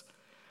 6.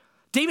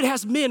 David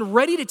has men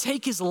ready to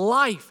take his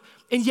life,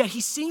 and yet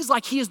he seems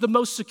like he is the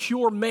most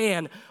secure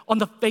man on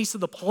the face of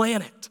the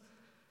planet.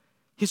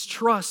 His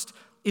trust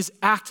is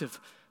active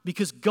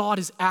because God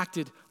has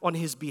acted on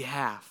his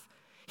behalf.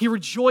 He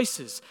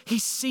rejoices. He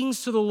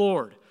sings to the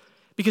Lord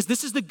because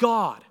this is the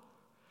God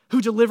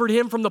who delivered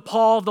him from the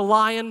paw of the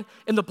lion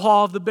and the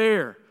paw of the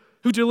bear,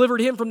 who delivered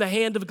him from the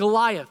hand of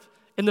Goliath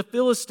and the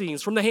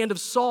Philistines, from the hand of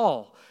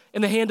Saul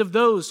and the hand of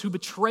those who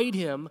betrayed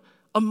him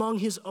among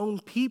his own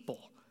people.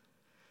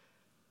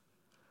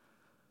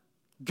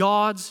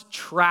 God's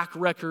track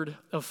record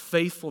of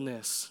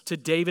faithfulness to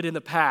David in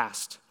the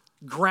past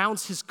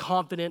grounds his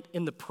confidence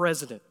in the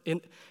present,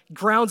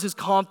 grounds his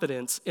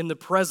confidence in the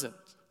present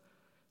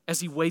as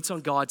he waits on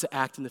God to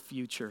act in the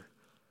future.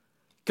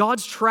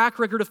 God's track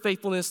record of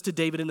faithfulness to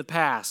David in the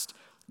past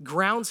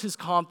grounds his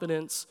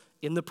confidence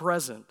in the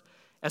present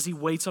as he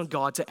waits on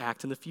God to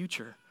act in the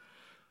future.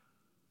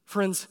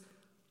 Friends,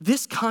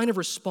 this kind of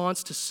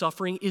response to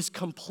suffering is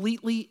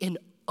completely and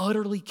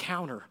utterly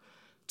counter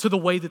to the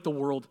way that the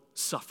world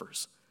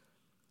suffers.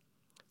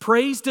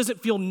 Praise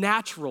doesn't feel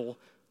natural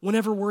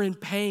whenever we're in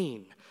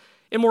pain.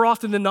 And more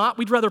often than not,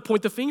 we'd rather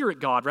point the finger at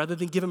God rather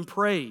than give him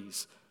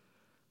praise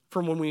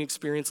from when we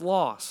experience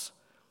loss.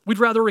 We'd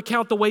rather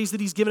recount the ways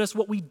that he's given us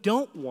what we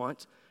don't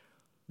want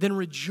than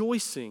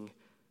rejoicing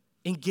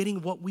in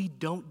getting what we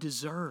don't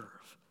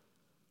deserve.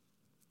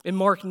 In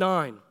Mark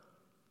 9,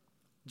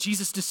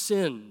 Jesus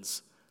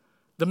descends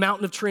the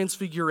mountain of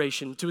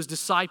transfiguration to his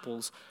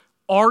disciples,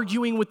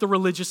 arguing with the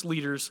religious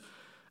leaders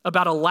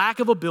about a lack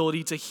of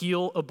ability to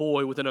heal a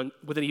boy with an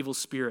evil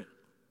spirit.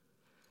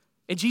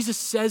 And Jesus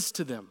says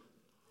to them,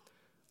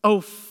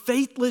 "O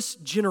faithless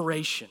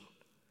generation,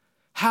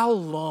 how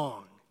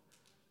long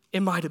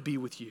am I to be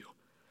with you?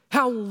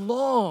 How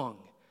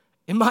long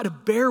am I to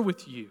bear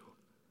with you?"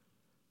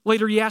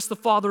 Later, he asked the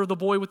father of the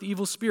boy with the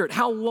evil spirit,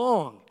 "How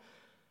long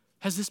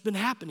has this been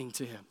happening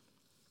to him?"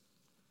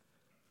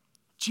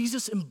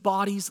 Jesus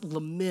embodies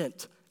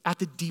lament at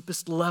the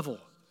deepest level,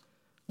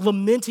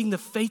 lamenting the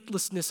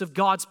faithlessness of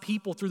God's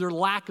people through their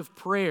lack of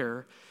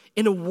prayer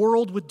in a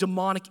world with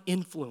demonic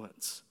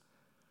influence.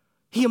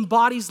 He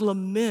embodies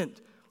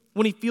lament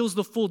when he feels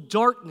the full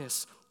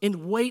darkness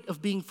and weight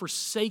of being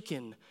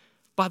forsaken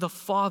by the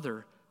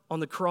Father on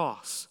the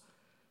cross.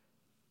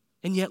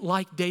 And yet,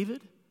 like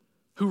David,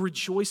 who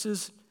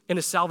rejoices in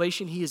a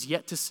salvation he is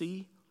yet to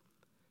see,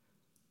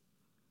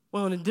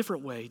 well, in a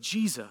different way,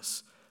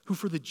 Jesus, who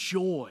for the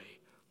joy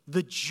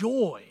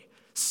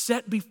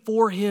set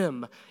before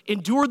him,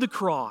 endured the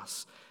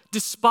cross,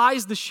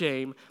 despised the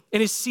shame,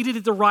 and is seated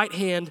at the right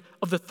hand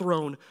of the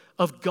throne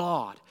of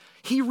God.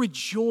 He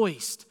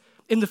rejoiced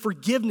in the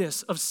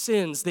forgiveness of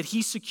sins that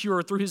he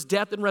secured through his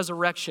death and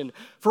resurrection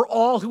for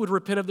all who would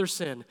repent of their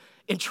sin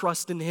and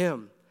trust in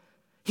him.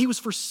 He was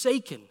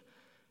forsaken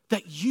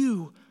that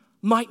you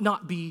might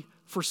not be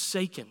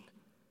forsaken.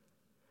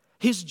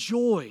 His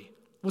joy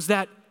was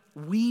that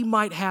we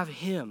might have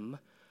him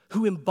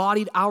who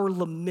embodied our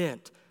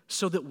lament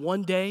so that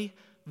one day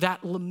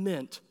that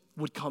lament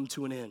would come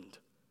to an end.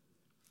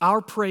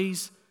 Our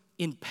praise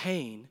in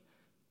pain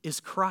is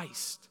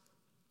Christ.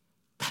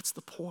 That's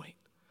the point.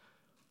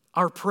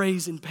 Our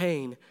praise in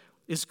pain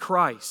is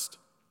Christ.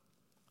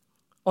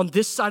 On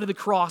this side of the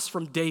cross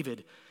from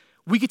David,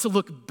 we get to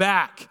look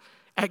back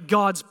at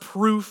God's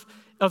proof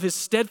of his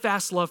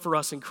steadfast love for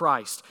us in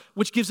Christ,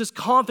 which gives us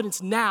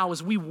confidence now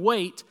as we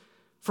wait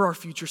for our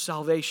future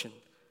salvation.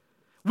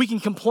 We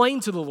can complain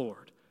to the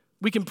Lord.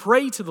 We can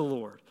pray to the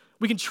Lord.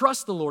 We can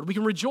trust the Lord. We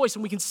can rejoice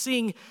and we can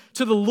sing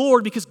to the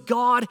Lord because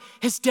God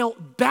has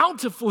dealt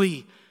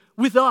bountifully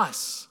with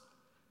us.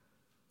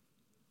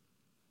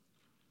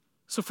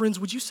 So friends,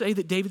 would you say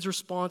that David's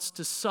response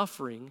to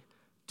suffering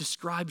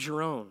describes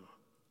your own?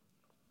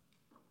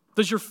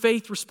 Does your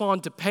faith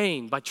respond to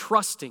pain by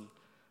trusting,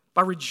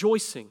 by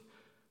rejoicing,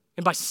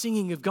 and by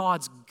singing of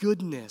God's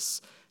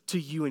goodness to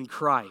you in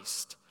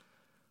Christ?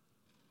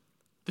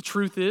 The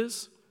truth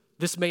is,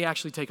 this may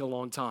actually take a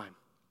long time.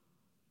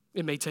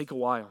 It may take a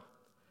while.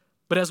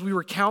 But as we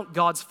recount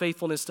God's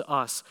faithfulness to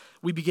us,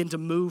 we begin to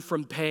move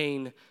from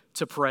pain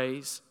to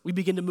praise. We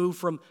begin to move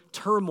from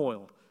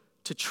turmoil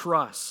to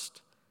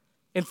trust.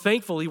 And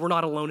thankfully, we're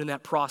not alone in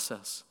that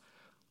process.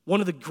 One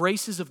of the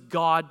graces of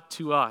God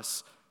to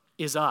us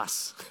is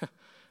us.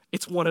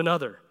 It's one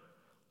another.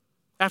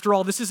 After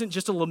all, this isn't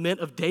just a lament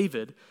of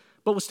David,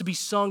 but was to be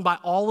sung by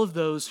all of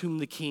those whom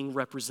the king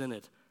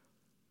represented.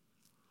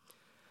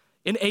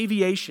 In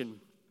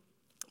aviation,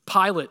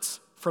 pilots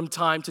from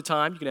time to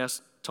time, you can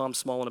ask Tom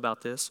Smolin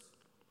about this,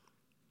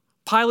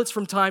 pilots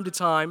from time to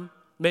time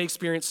may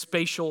experience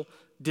spatial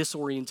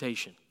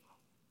disorientation,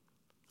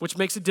 which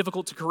makes it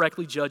difficult to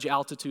correctly judge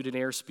altitude and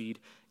airspeed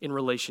in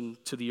relation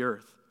to the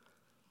earth.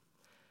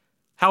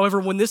 However,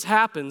 when this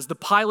happens, the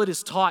pilot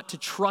is taught to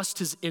trust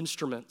his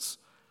instruments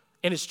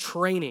and his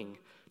training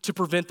to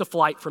prevent the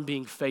flight from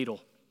being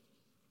fatal.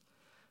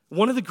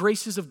 One of the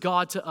graces of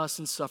God to us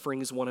in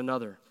suffering is one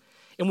another.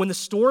 And when the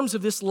storms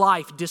of this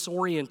life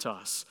disorient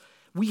us,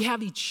 we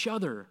have each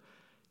other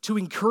to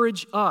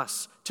encourage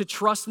us to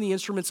trust in the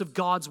instruments of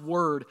God's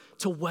word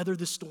to weather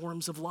the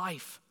storms of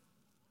life.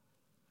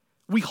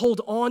 We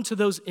hold on to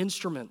those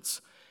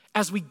instruments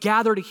as we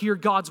gather to hear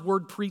God's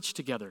word preached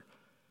together,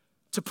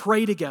 to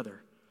pray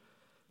together,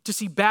 to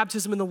see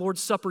baptism in the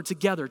Lord's Supper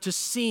together, to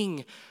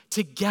sing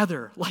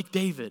together like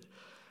David.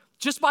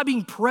 Just by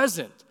being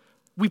present,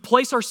 we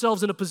place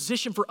ourselves in a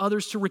position for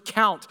others to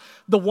recount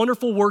the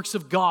wonderful works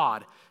of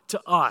God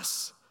to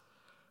us,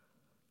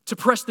 to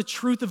press the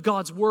truth of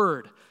God's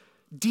word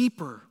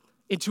deeper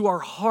into our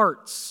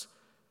hearts,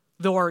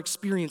 though our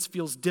experience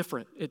feels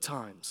different at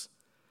times.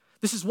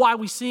 This is why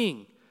we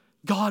sing,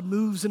 God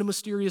moves in a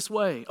mysterious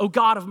way. O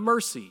God of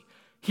mercy,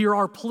 hear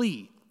our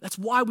plea. That's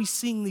why we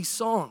sing these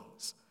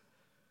songs.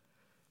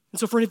 And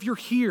so, friend, if you're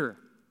here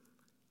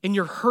and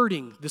you're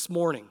hurting this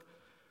morning,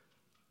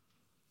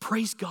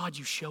 praise God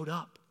you showed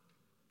up.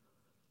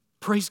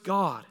 Praise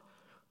God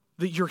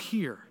that you're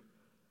here.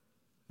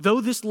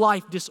 Though this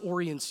life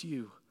disorients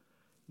you,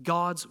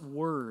 God's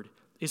word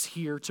is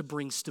here to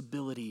bring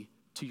stability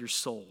to your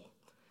soul.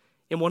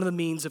 And one of the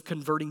means of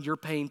converting your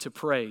pain to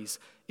praise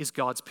is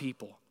God's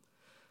people.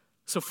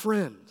 So,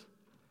 friend,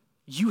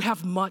 you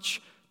have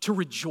much to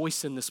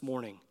rejoice in this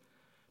morning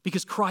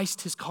because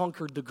Christ has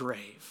conquered the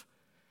grave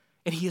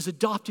and he has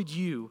adopted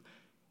you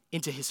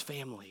into his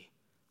family.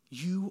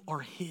 You are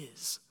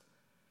his.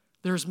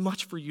 There is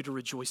much for you to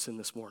rejoice in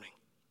this morning.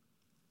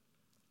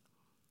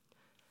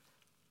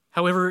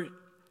 However,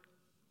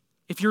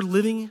 if you're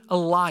living a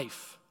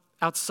life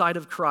outside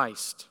of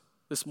Christ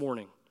this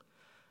morning,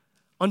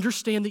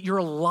 understand that you're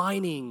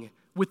aligning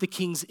with the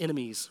king's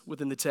enemies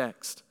within the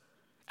text.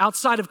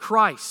 Outside of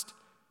Christ,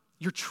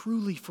 you're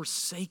truly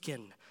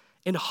forsaken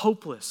and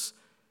hopeless,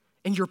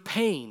 and your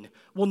pain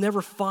will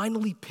never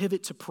finally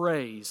pivot to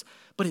praise,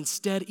 but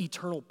instead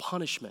eternal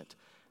punishment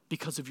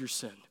because of your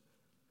sin.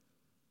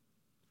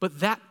 But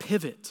that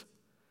pivot,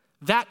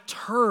 that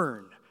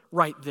turn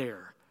right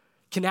there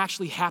can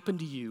actually happen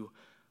to you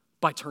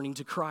by turning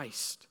to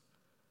Christ,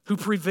 who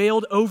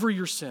prevailed over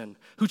your sin,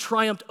 who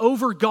triumphed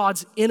over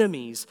God's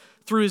enemies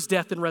through his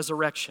death and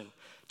resurrection.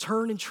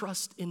 Turn and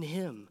trust in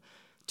him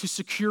to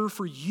secure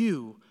for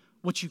you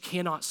what you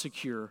cannot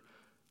secure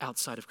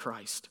outside of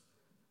Christ.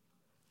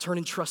 Turn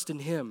and trust in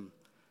him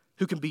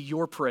who can be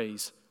your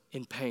praise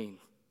in pain.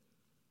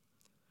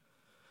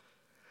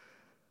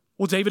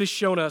 Well, David has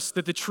shown us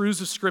that the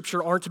truths of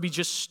Scripture aren't to be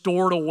just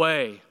stored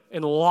away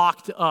and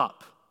locked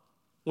up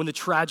when the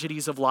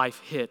tragedies of life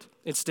hit.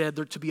 Instead,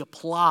 they're to be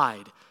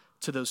applied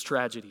to those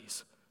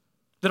tragedies.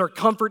 That our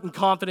comfort and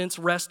confidence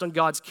rest on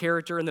God's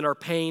character, and that our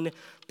pain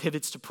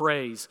pivots to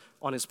praise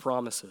on his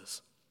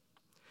promises.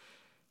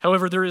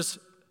 However, there is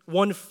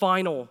one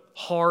final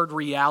hard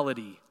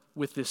reality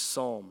with this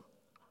psalm.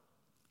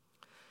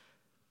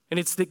 And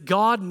it's that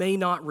God may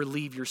not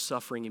relieve your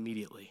suffering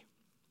immediately.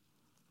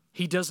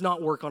 He does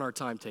not work on our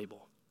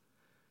timetable.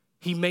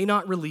 He may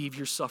not relieve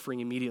your suffering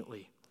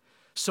immediately.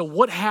 So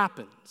what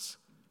happens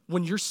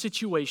when your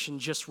situation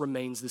just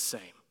remains the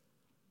same?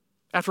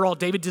 After all,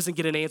 David doesn't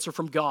get an answer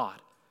from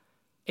God,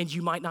 and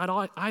you might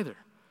not either.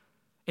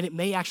 And it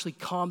may actually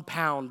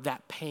compound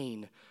that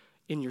pain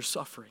in your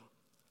suffering.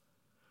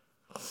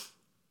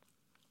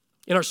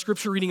 In our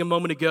scripture reading a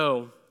moment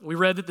ago, we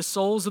read that the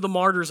souls of the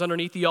martyrs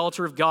underneath the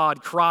altar of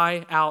God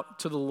cry out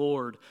to the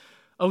Lord,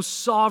 O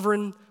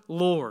sovereign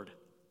Lord,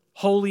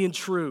 holy and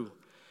true,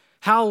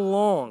 how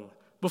long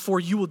before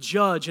you will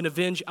judge and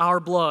avenge our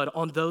blood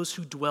on those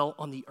who dwell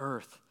on the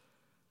earth?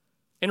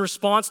 In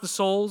response, the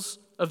souls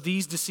of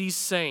these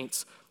deceased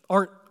saints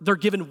they're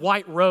given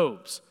white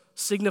robes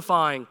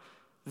signifying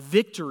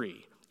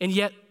victory, and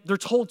yet they're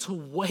told to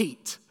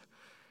wait.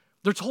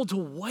 They're told to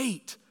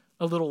wait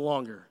a little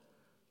longer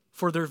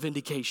for their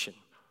vindication.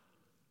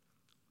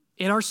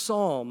 In our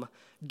psalm,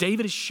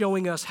 David is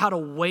showing us how to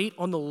wait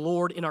on the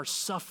Lord in our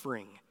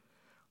suffering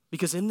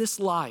Because in this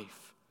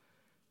life,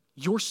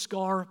 your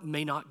scar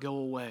may not go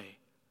away,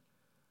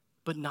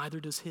 but neither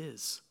does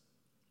his.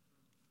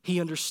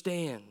 He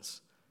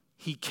understands,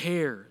 he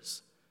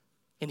cares,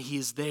 and he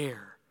is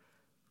there,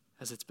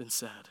 as it's been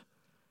said.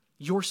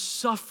 Your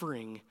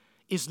suffering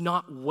is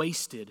not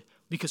wasted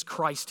because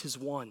Christ has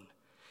won.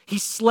 He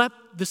slept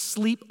the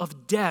sleep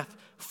of death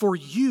for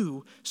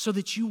you so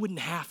that you wouldn't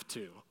have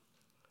to.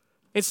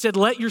 Instead,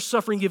 let your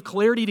suffering give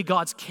clarity to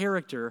God's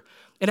character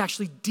and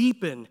actually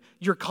deepen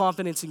your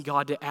confidence in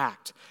God to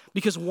act.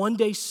 Because one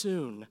day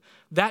soon,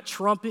 that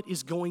trumpet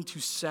is going to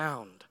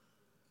sound.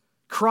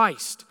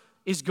 Christ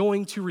is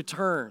going to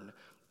return.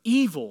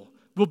 Evil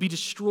will be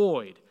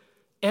destroyed.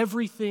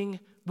 Everything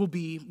will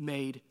be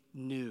made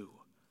new.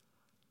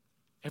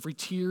 Every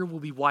tear will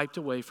be wiped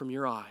away from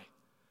your eye,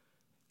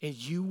 and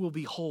you will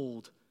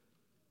behold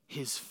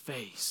his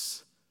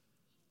face,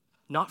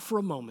 not for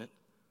a moment,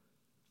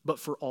 but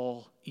for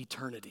all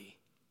eternity.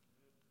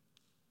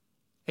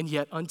 And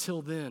yet,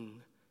 until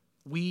then,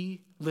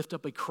 we lift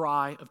up a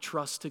cry of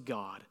trust to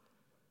God.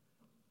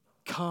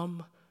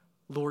 Come,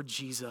 Lord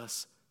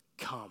Jesus,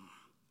 come.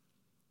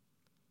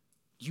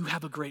 You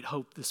have a great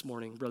hope this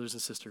morning, brothers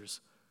and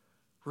sisters.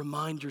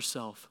 Remind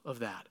yourself of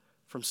that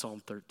from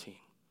Psalm 13.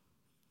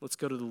 Let's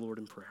go to the Lord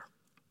in prayer.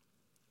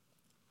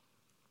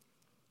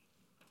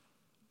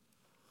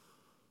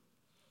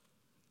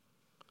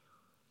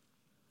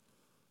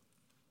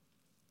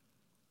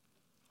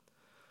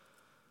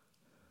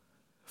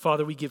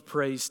 Father, we give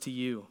praise to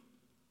you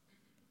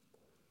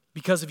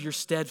because of your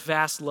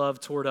steadfast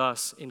love toward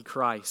us in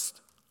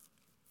Christ.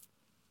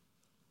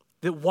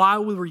 That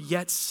while we were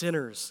yet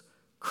sinners,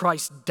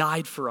 Christ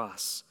died for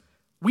us.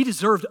 We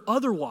deserved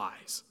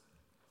otherwise.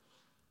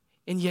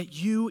 And yet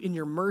you, in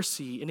your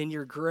mercy and in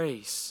your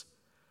grace,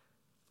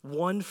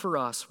 won for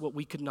us what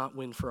we could not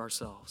win for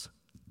ourselves.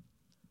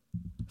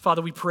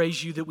 Father, we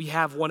praise you that we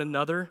have one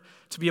another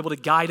to be able to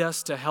guide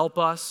us, to help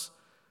us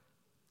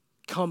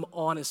come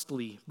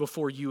honestly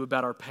before you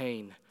about our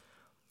pain.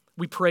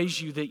 We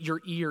praise you that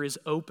your ear is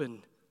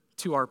open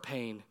to our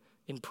pain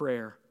in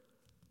prayer.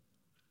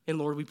 And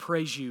Lord, we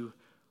praise you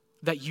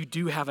that you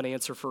do have an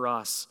answer for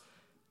us,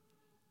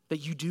 that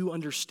you do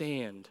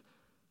understand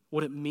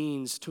what it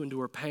means to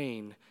endure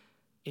pain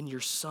in your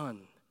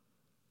Son.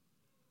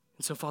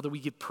 And so, Father, we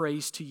give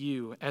praise to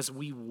you as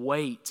we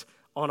wait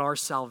on our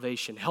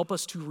salvation. Help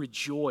us to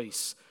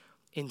rejoice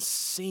and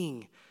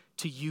sing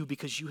to you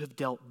because you have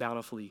dealt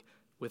bountifully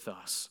with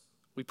us.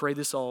 We pray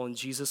this all in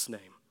Jesus' name.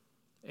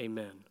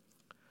 Amen.